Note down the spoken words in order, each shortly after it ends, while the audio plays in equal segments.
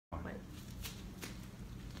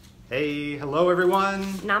Hey, hello everyone.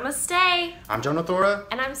 Namaste. I'm Jonah Tho'ra.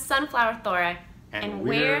 And I'm Sunflower Tho'ra. And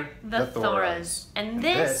we're the THO'RAS. And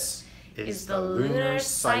this is the Lunar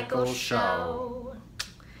Cycle Show.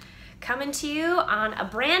 Coming to you on a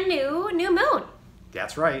brand new moon.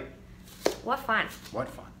 That's right. What fun. What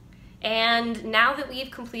fun. And now that we've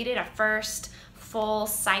completed our first full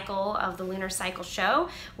cycle of the Lunar Cycle Show,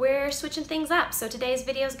 we're switching things up. So today's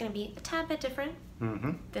video is going to be a tad bit different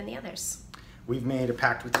than the others. We've made a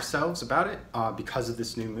pact with ourselves about it because of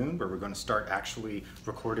this new moon, where we're going to start actually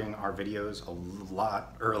recording our videos a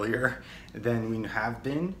lot earlier than we have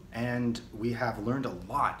been, and we have learned a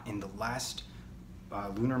lot in the last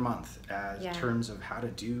lunar month in terms of how to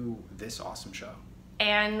do this awesome show.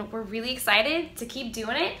 And we're really excited to keep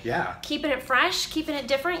doing it. Yeah. Keeping it fresh, keeping it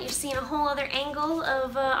different. You're seeing a whole other angle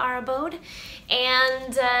of our abode.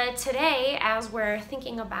 And today, as we're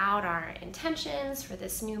thinking about our intentions for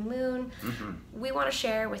this new moon, we want to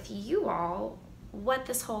share with you all what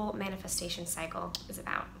this whole manifestation cycle is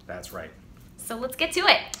about. That's right. So let's get to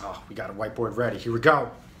it. Oh, we got a whiteboard ready. Here we go.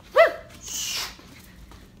 Woo!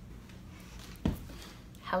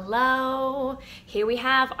 Hello, here we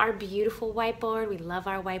have our beautiful whiteboard. We love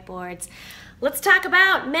our whiteboards. Let's talk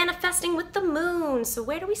about manifesting with the moon. So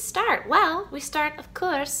where do we start? Well, we start, of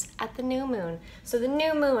course, at the new moon. So the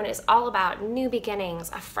new moon is all about new beginnings,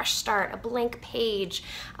 a fresh start, a blank page.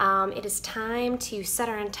 It is time to set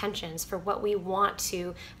our intentions for what we want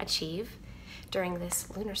to achieve during this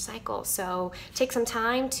lunar cycle. So take some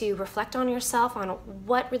time to reflect on yourself, on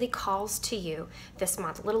what really calls to you this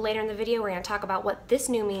month. A little later in the video, we're going to talk about what this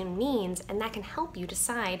new moon means, and that can help you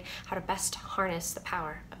decide how to best harness the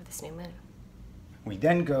power of this new moon. We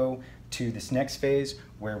then go to this next phase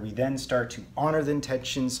where we then start to honor the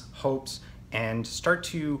intentions, hopes, and start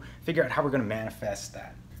to figure out how we're going to manifest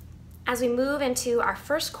that. As we move into our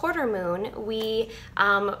first quarter moon, we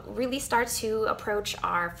really start to approach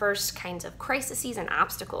our first kinds of crises and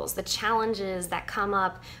obstacles, the challenges that come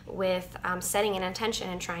up with setting an intention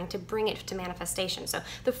and trying to bring it to manifestation. So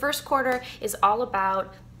the first quarter is all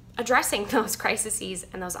about addressing those crises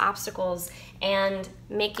and those obstacles and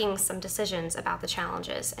making some decisions about the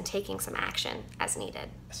challenges and taking some action as needed.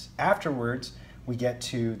 Afterwards, we get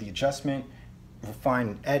to the adjustment, refine,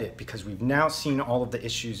 and edit, because we've now seen all of the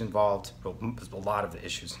issues involved, well, a lot of the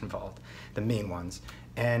issues involved, the main ones,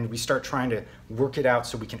 and we start trying to work it out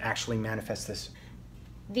so we can actually manifest this.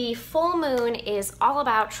 The full moon is all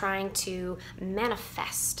about trying to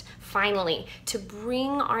manifest, finally, to bring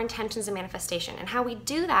our intentions to manifestation. And how we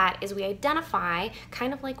do that is we identify,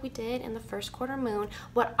 kind of like we did in the first quarter moon,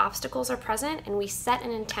 what obstacles are present, and we set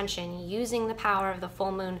an intention using the power of the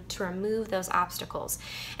full moon to remove those obstacles.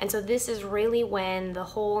 And so this is really when the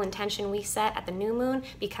whole intention we set at the new moon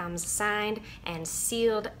becomes signed and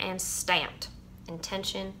sealed and stamped.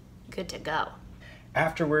 Intention, good to go.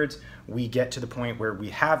 Afterwards, we get to the point where we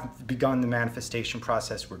have begun the manifestation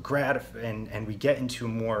process. We're and we get into a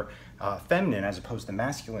more feminine as opposed to the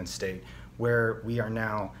masculine state, where we are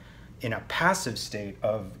now in a passive state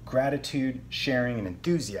of gratitude, sharing, and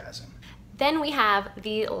enthusiasm. Then we have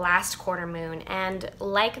the last quarter moon, and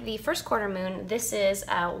like the first quarter moon, this is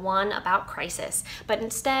one about crisis, but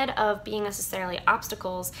instead of being necessarily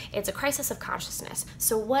obstacles, it's a crisis of consciousness.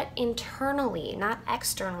 So what internally, not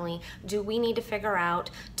externally, do we need to figure out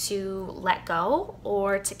to let go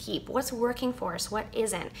or to keep? What's working for us? What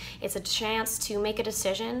isn't? It's a chance to make a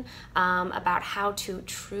decision about how to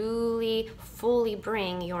truly, fully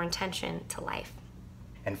bring your intention to life.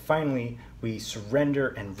 And finally, we surrender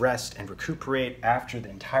and rest and recuperate after the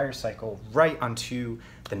entire cycle right onto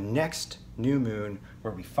the next new moon,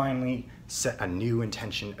 where we finally set a new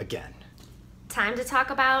intention again. Time to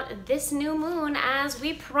talk about this new moon as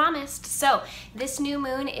we promised. So this new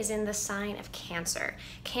moon is in the sign of Cancer.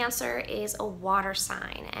 Cancer is a water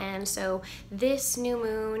sign, and so this new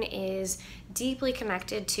moon is deeply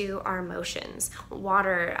connected to our emotions.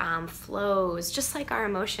 Water flows just like our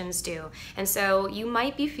emotions do. And so you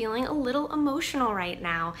might be feeling a little emotional right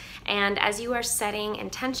now. And as you are setting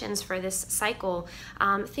intentions for this cycle,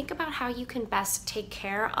 think about how you can best take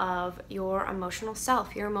care of your emotional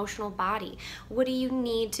self, your emotional body. What do you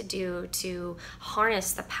need to do to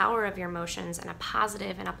harness the power of your emotions in a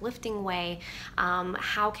positive and uplifting way?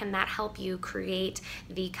 How can that help you create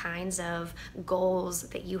the kinds of goals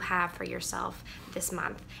that you have for yourself this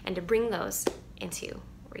month, and to bring those into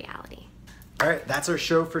reality? All right, that's our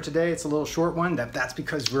show for today. It's a little short one. That's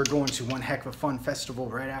because we're going to one heck of a fun festival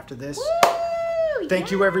right after this. Woo! Thank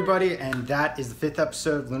you, everybody, and that is the 5th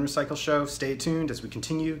episode of Lunar Cycle Show. Stay tuned as we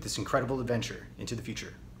continue this incredible adventure into the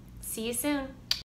future. See you soon.